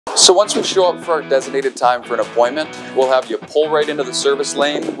So once we show up for our designated time for an appointment, we'll have you pull right into the service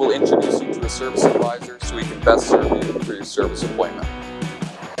lane. We'll introduce you to a service advisor so we can best serve you for your service appointment.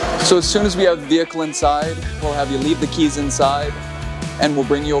 So as soon as we have the vehicle inside, we'll have you leave the keys inside and we'll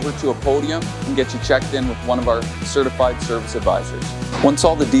bring you over to a podium and get you checked in with one of our certified service advisors. Once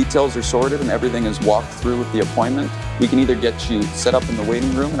all the details are sorted and everything is walked through with the appointment, we can either get you set up in the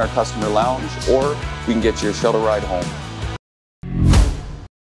waiting room in our customer lounge or we can get you a shuttle ride home.